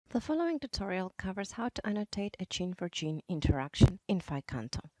The following tutorial covers how to annotate a gene-for-gene interaction in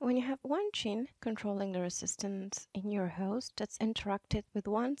PHI-Canto. When you have one gene controlling the resistance in your host that's interacted with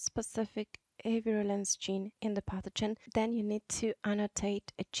one specific virulence gene in the pathogen, then you need to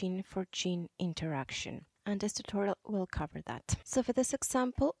annotate a gene-for-gene interaction. And this tutorial will cover that. So for this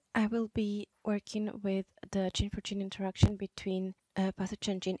example, I will be working with the gene-for-gene interaction between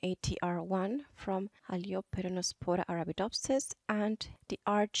pathogen gene ATR1 from Haliopyronospora arabidopsis and the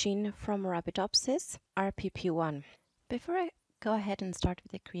R gene from Arabidopsis, RPP1. Before I go ahead and start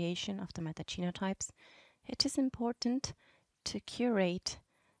with the creation of the metagenotypes, it is important to curate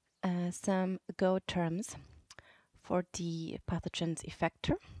some Go terms for the pathogen's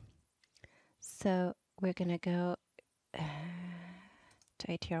effector. So we're going to go to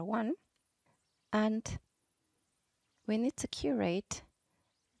ATR1 and we need to curate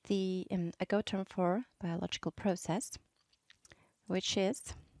the a Go term for biological process, which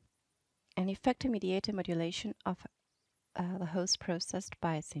is an effector-mediated modulation of the host processed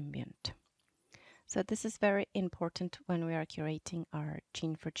by a symbiont. So this is very important when we are curating our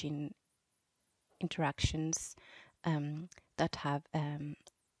gene-for-gene interactions that have an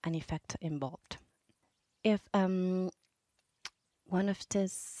effector involved. If one of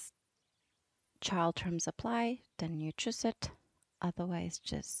these child terms apply, then you choose it, otherwise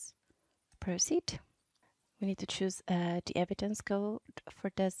just proceed. We need to choose the evidence code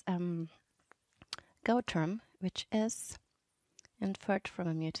for this Go term, which is inferred from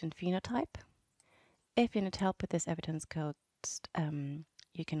a mutant phenotype. If you need help with this evidence code,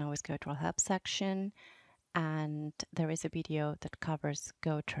 you can always go to our help section, and there is a video that covers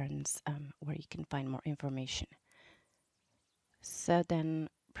Go terms where you can find more information. So then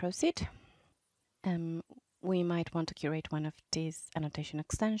proceed. We might want to curate one of these annotation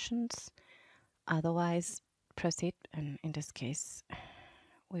extensions, otherwise proceed, and in this case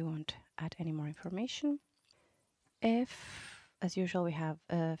we won't add any more information. If, as usual, we have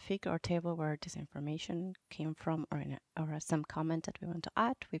a figure or table where this information came from, or some comment that we want to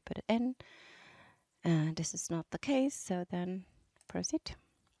add, we put it in, and this is not the case, so then proceed.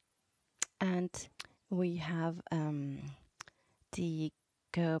 And we have the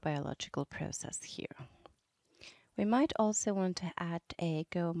Go biological process here. We might also want to add a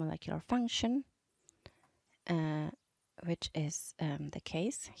Go molecular function, which is the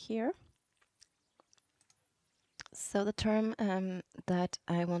case here. So the term that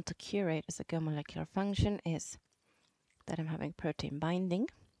I want to curate as a Go molecular function is that I'm having protein binding.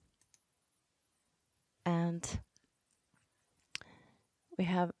 And we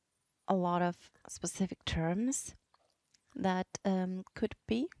have a lot of specific terms that could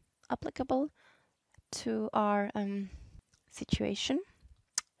be applicable to our situation.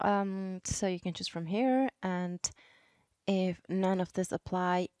 So you can choose from here, and if none of this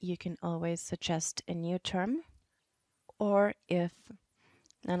apply, you can always suggest a new term. Or if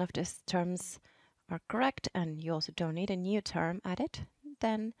none of these terms are correct and you also don't need a new term added,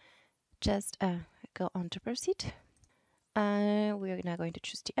 then just go on to proceed. We're now going to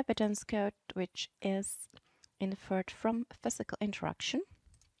choose the evidence code, which is inferred from physical interaction.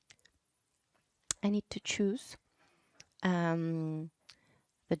 I need to choose the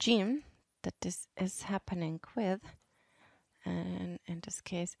gene that this is happening with, and in this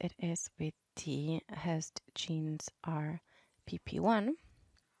case it is with the host genes RPP1.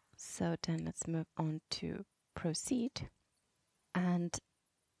 So then let's move on to proceed, and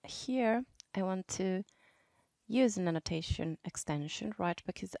here I want to use an annotation extension, right,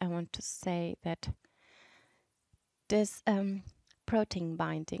 because I want to say that this protein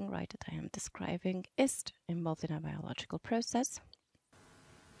binding, right, that I am describing is involved in a biological process,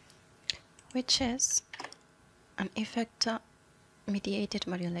 which is an effector-mediated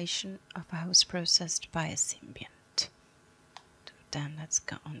modulation of a host processed by a symbiont. Then let's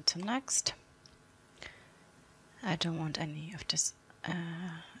go on to next. I don't want any of this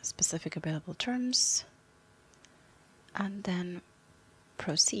specific available terms, and then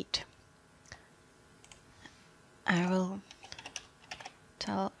proceed. I will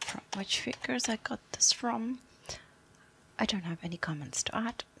tell from which figures I got this from. I don't have any comments to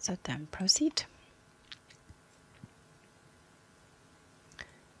add, so then proceed.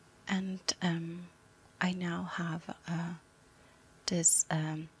 And I now have this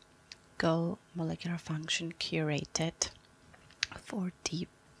Go molecular function curated for the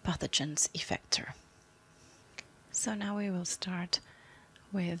pathogen's effector. So now we will start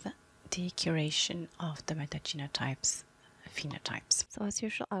with the curation of the metagenotypes phenotypes. So as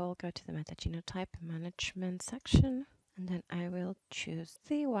usual, I will go to the metagenotype management section, and then I will choose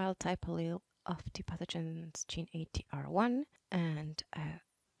the wild type allele of the pathogen's gene ATR1, and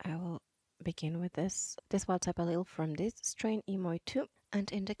I begin with this wild type allele from this strain EMOI2,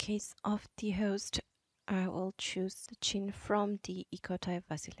 and in the case of the host, I will choose the gene from the ecotype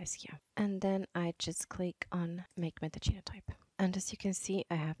Vasileskia, and then I just click on make metagenotype. And as you can see,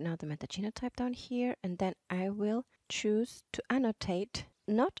 I have now the metagenotype down here, and then I will choose to annotate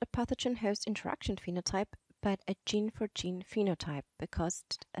not a pathogen-host interaction phenotype, but a gene-for-gene phenotype, because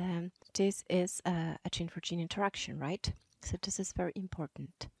this is a gene-for-gene interaction, right? So this is very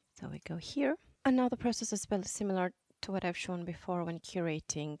important. So we go here, and now the process is very similar to what I've shown before when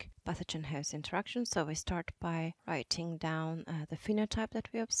curating pathogen-host interactions. So we start by writing down the phenotype that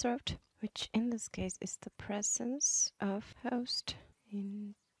we observed, which in this case is the presence of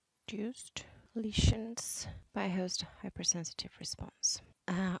host-induced lesions by host hypersensitive response.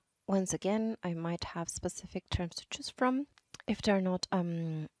 Once again, I might have specific terms to choose from. If they're not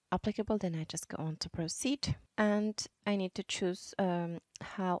applicable, then I just go on to proceed, and I need to choose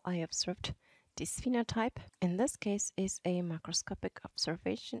how I observed this phenotype. In this case is a macroscopic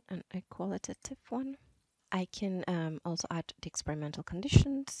observation and a qualitative one. I can also add the experimental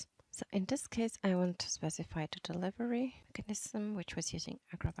conditions. So in this case, I want to specify the delivery mechanism, which was using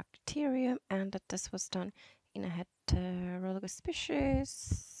agrobacterium, and that this was done in a heterologous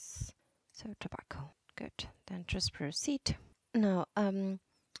species, so tobacco. Good, then just proceed. Now,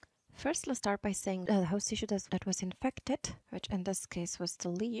 first let's start by saying the host tissue that was infected, which in this case was the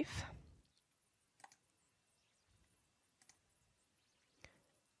leaf.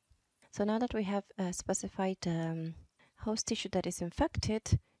 So now that we have specified host tissue that is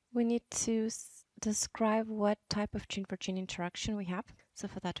infected, we need to describe what type of gene-for-gene interaction we have. So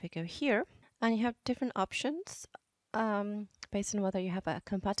for that we go here, and you have different options based on whether you have a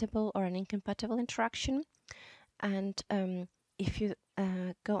compatible or an incompatible interaction. And if you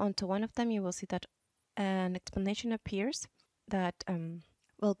go on to one of them, you will see that an explanation appears that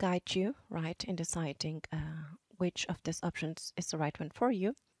will guide you, right, in deciding which of these options is the right one for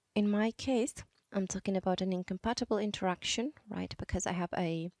you. In my case, I'm talking about an incompatible interaction, right, because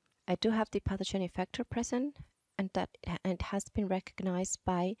I do have the pathogen effector present, and it has been recognized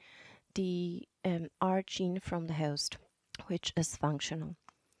by the R gene from the host, which is functional.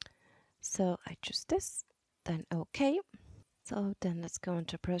 So I choose this, then OK. So then let's go on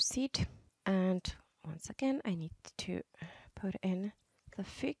to proceed. And once again, I need to put in the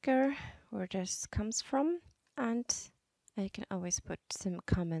figure where this comes from, and I can always put some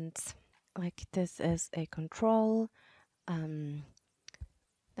comments like this is a control. Then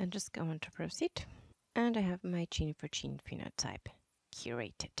just go on to proceed. And I have my gene-for-gene phenotype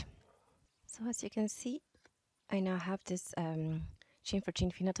curated. So as you can see, I now have this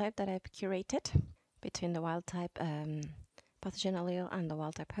gene-for-gene phenotype that I've curated between the wild-type pathogen allele and the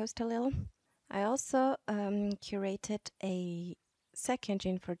wild-type host allele. I also curated a second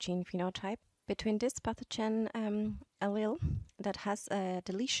gene-for-gene phenotype between this pathogen allele that has a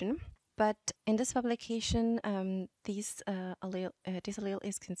deletion. But in this publication, this allele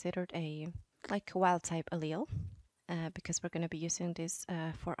is considered a wild-type allele because we're going to be using this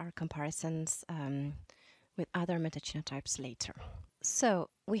for our comparisons with other metagenotypes later. So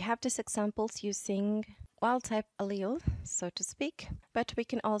we have these examples using wild-type allele, so to speak, but we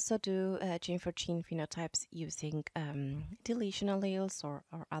can also do gene-for-gene phenotypes using deletion alleles or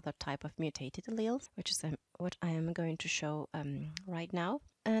other type of mutated alleles, which is what I am going to show right now.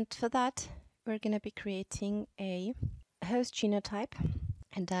 And for that, we're going to be creating a host genotype,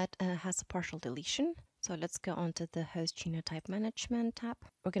 and that has a partial deletion. So let's go on to the host genotype management tab.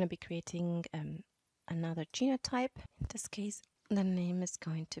 We're going to be creating another genotype. In this case, the name is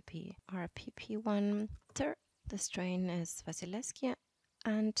going to be RPP1. The strain is Vasileskia,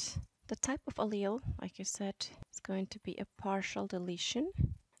 and the type of allele, like you said, is going to be a partial deletion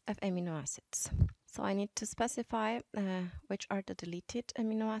of amino acids. So I need to specify which are the deleted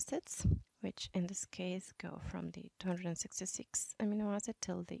amino acids, which in this case go from the 266 amino acid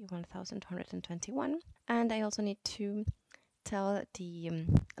till the 1221. And I also need to tell the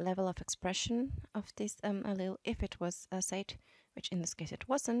level of expression of this allele if it was assayed, which in this case it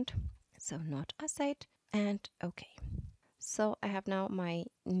wasn't, so not assayed, and OK. So I have now my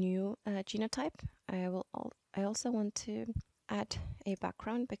new genotype. I also want to add a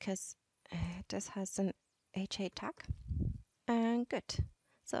background because this has an HA tag, and good.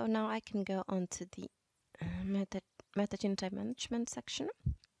 So now I can go on to the metagenotype management section,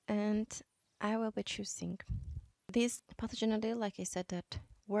 and I will be choosing this pathogen allele, like I said, that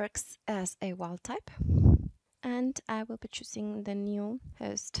works as a wild type, and I will be choosing the new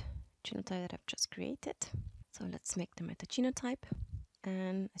host genotype that I've just created. So let's make the metagenotype,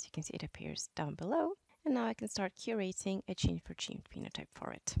 and as you can see, it appears down below, and now I can start curating a gene-for-gene phenotype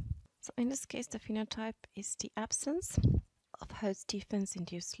for it. So in this case, the phenotype is the absence of host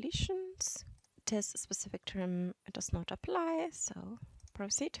defense-induced lesions. This specific term does not apply, so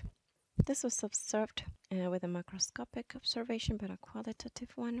proceed. This was observed with a microscopic observation, but a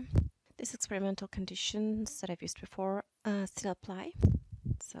qualitative one. These experimental conditions that I've used before still apply,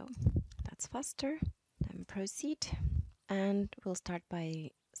 so that's faster. Then proceed, and we'll start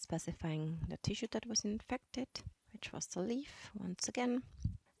by specifying the tissue that was infected, which was the leaf once again.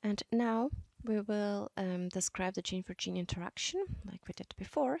 And now we will describe the gene-for-gene interaction like we did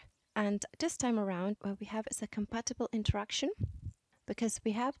before. And this time around, what we have is a compatible interaction, because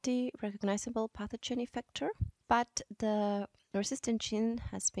we have the recognizable pathogen effector, but the resistant gene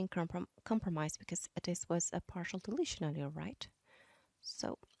has been compromised because this was a partial deletion allele, right?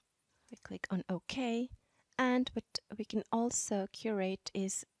 So we click on OK, and what we can also curate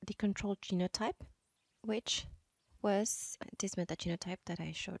is the control genotype, which was this metagenotype that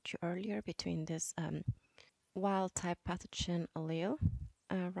I showed you earlier between this wild type pathogen allele,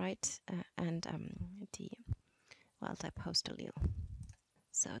 and the wild type host allele.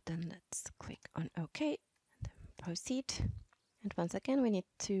 So then let's click on OK, and then proceed. And once again, we need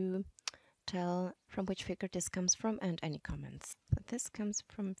to tell from which figure this comes from and any comments. So this comes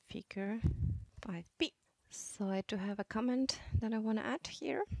from figure 5b. So I do have a comment that I want to add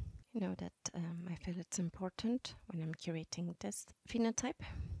here. You know that I feel it's important when I'm curating this phenotype.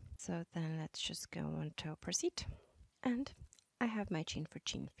 So then let's just go on to proceed. And I have my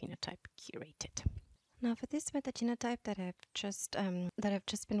gene-for-gene phenotype curated. Now for this metagenotype that I've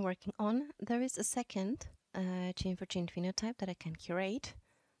just been working on, there is a second gene-for-gene phenotype that I can curate.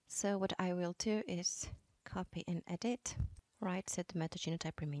 So what I will do is copy and edit, right? So the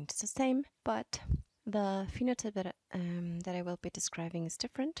metagenotype remains the same, but the phenotype that I will be describing is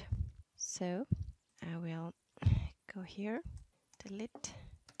different. So I will go here, delete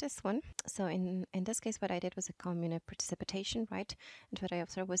this one. So in this case, what I did was a immunoprecipitation, right? And what I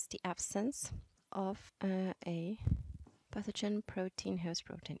observed was the absence of a pathogen protein host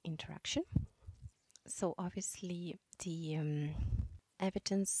protein interaction. So obviously the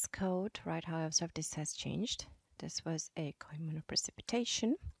evidence code, right, how I observed this has changed. This was a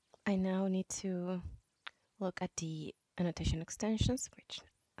immunoprecipitation. I now need to look at the annotation extensions, which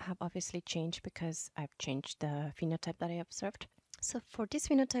have obviously changed because I've changed the phenotype that I observed. So for this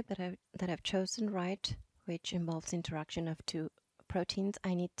phenotype that I've chosen, right, which involves interaction of two proteins,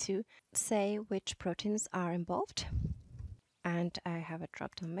 I need to say which proteins are involved. And I have a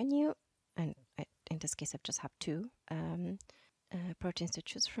drop-down menu, and in this case, I just have two proteins to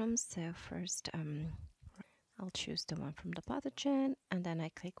choose from. So first, I'll choose the one from the pathogen, and then I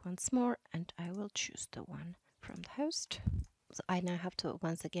click once more, and I will choose the one from the host. So I now have to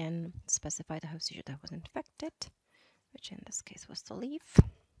once again specify the host tissue that was infected, which in this case was the leaf.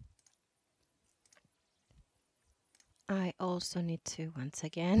 I also need to once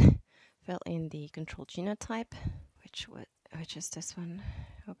again fill in the control genotype, which is this one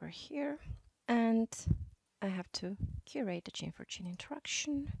over here, and I have to curate the gene-for-gene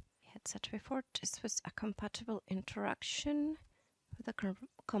interaction. I had said before this was a compatible interaction with a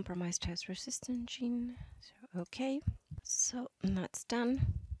compromised host-resistant gene. So OK, so that's done.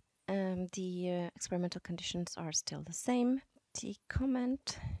 The experimental conditions are still the same. The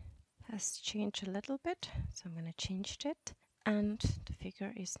comment has changed a little bit, so I'm going to change it, and the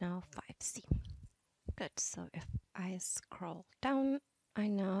figure is now 5C. Good, so if I scroll down, I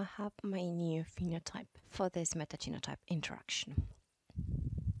now have my new phenotype for this metagenotype interaction.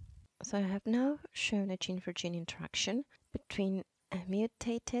 So I have now shown a gene-for-gene interaction between a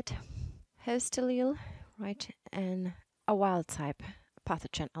mutated host allele, right, and a wild type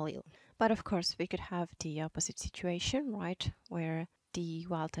pathogen allele. But of course, we could have the opposite situation, right, where the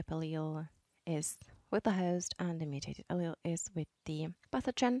wild type allele is with the host and the mutated allele is with the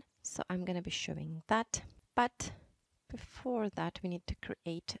pathogen. So I'm going to be showing that. But before that, we need to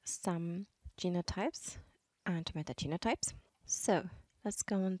create some genotypes and metagenotypes. So let's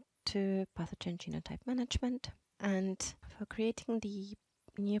go on to pathogen genotype management. And for creating the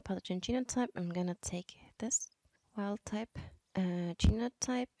new pathogen genotype, I'm going to take this wild type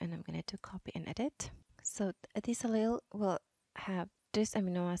genotype, and I'm going to copy and edit. So this allele will have these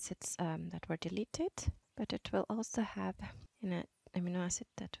amino acids that were deleted, but it will also have an amino acid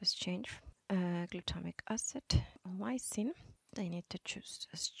that was changed, glutamic acid, lysine. I need to choose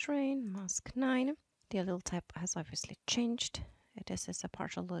a strain, MASC9. The allele type has obviously changed. This is a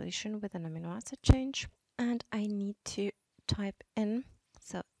partial deletion with an amino acid change. And I need to type in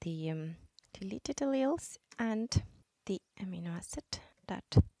so the deleted alleles and the amino acid that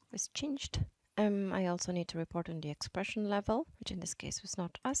was changed. I also need to report on the expression level, which in this case was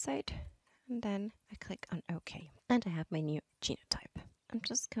not assayed. And then I click on OK. And I have my new genotype. I'm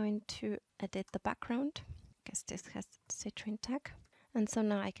just going to edit the background because this has Citrine tag. And so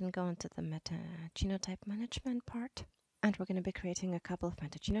now I can go into the meta genotype management part. And we're going to be creating a couple of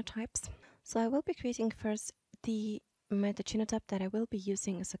meta genotypes. So I will be creating first the meta genotype that I will be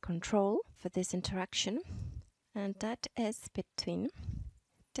using as a control for this interaction. And that is between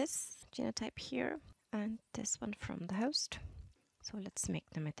this genotype here and this one from the host. So let's make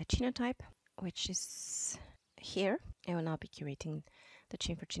the meta genotype, which is here. I will now be curating the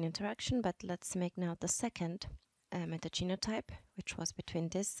gene for gene interaction, but let's make now the second meta genotype, which was between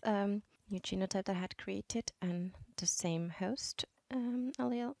this new genotype that I had created and the same host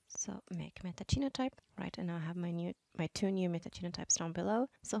allele. So make meta genotype, right? And I have my two new meta genotypes down below.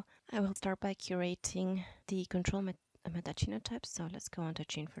 So I will start by curating the control meta genotype. So let's go on to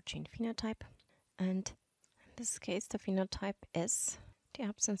gene for gene phenotype, and in this case the phenotype is the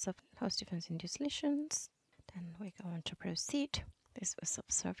absence of host defense-induced lesions. Then we go on to proceed. This was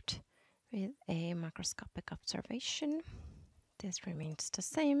observed with a macroscopic observation. This remains the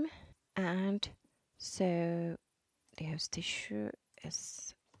same, and so the host tissue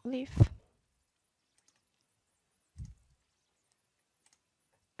is leaf,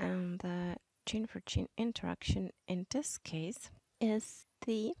 and the gene for gene interaction in this case is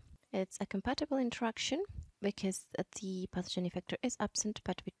it's a compatible interaction because the pathogen effector is absent,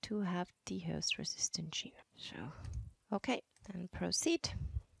 but we do have the host resistant gene. So okay, then proceed.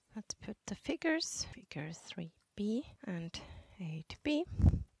 Let's put the figures, figure 3b and 8b,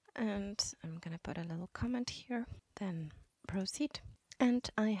 and I'm gonna put a little comment here, then proceed. And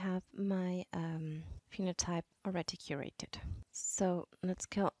I have my phenotype already curated. So let's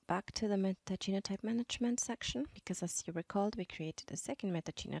go back to the metagenotype management section, because as you recalled, we created a second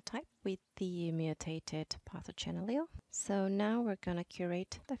metagenotype with the mutated pathogen allele. So now we're gonna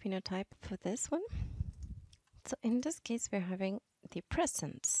curate the phenotype for this one. So in this case, we're having the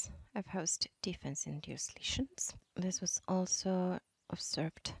presence of host defense-induced lesions. This was also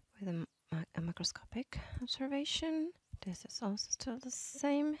observed with a macroscopic observation. This is also still the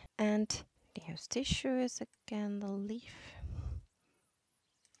same, and the host tissue is again the leaf.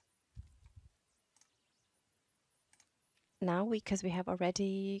 Now, because we have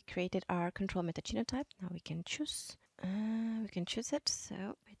already created our control metagenotype, now we can choose. It.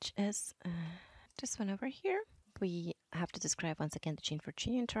 So, which is this one over here. We have to describe once again the gene for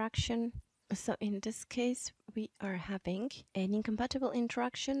gene interaction. So in this case, we are having an incompatible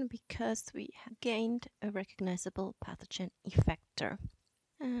interaction because we have gained a recognizable pathogen effector.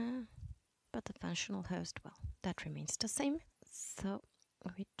 But the functional host, well, that remains the same. So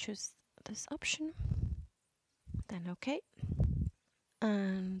we choose this option, then OK,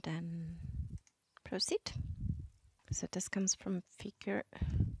 and then proceed. So this comes from figure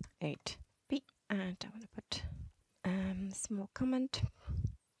 8b, and I want to put a small comment.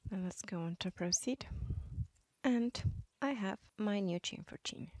 And let's go on to proceed. And I have my new gene for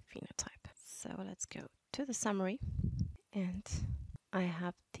gene phenotype. So let's go to the summary. And I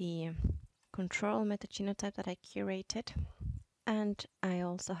have the control metagenotype that I curated. And I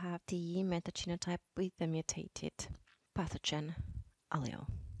also have the metagenotype with the mutated pathogen allele.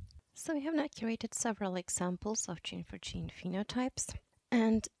 So we have now curated several examples of gene for gene phenotypes.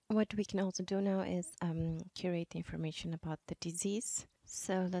 And what we can also do now is curate the information about the disease.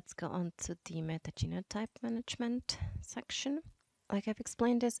 So let's go on to the metagenotype management section. Like I've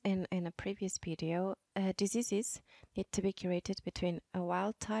explained this in a previous video, diseases need to be curated between a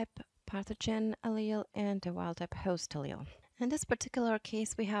wild type pathogen allele and a wild type host allele. In this particular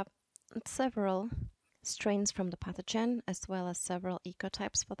case, we have several strains from the pathogen as well as several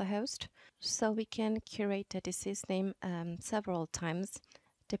ecotypes for the host. So we can curate the disease name several times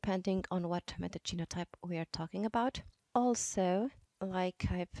depending on what metagenotype we are talking about. Also, like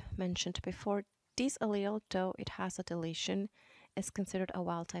I've mentioned before, this allele, though it has a deletion, is considered a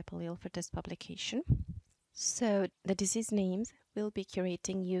wild type allele for this publication. So the disease names will be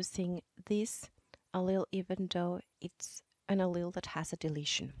curating using this allele even though it's an allele that has a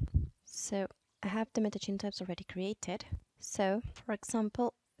deletion. So I have the metagenotypes already created. So for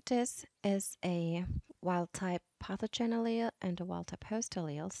example, this is a wild type pathogen allele and a wild type host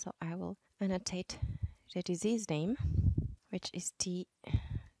allele. So I will annotate the disease name, which is the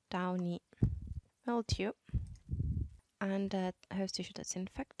downy mildew, and the host tissue that's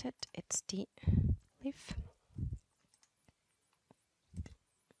infected, it's the leaf.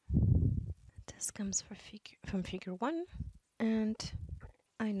 This comes from figure 1, and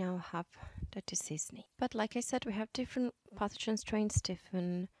I now have the disease name. But like I said, we have different pathogen strains,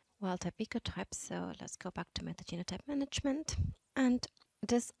 different wild-type ecotype. So let's go back to metagenotype management. And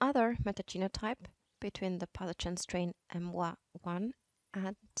this other metagenotype between the pathogen strain M1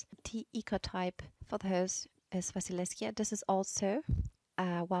 and the ecotype for the host is Basileschia. This is also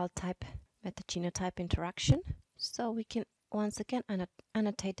a wild-type metagenotype interaction. So we can once again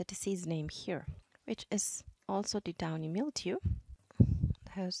annotate the disease name here, which is also the downy mildew.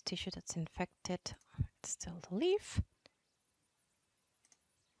 The host tissue that's infected, it's still the leaf.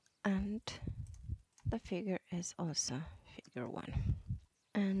 And the figure is also figure 1.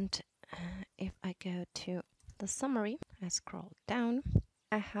 And if I go to the summary, I scroll down,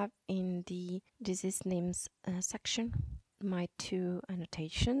 I have in the disease names section my 2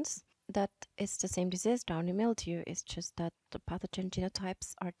 annotations. That is the same disease, downy mildew, it's just that the pathogen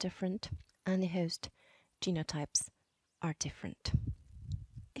genotypes are different and the host genotypes are different.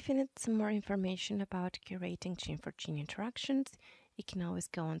 If you need some more information about curating gene-for-gene interactions, you can always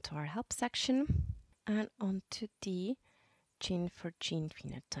go onto our help section and onto the gene-for-gene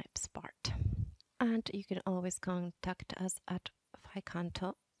phenotypes part. And you can always contact us at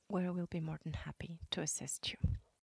PHI-Canto, where we'll be more than happy to assist you.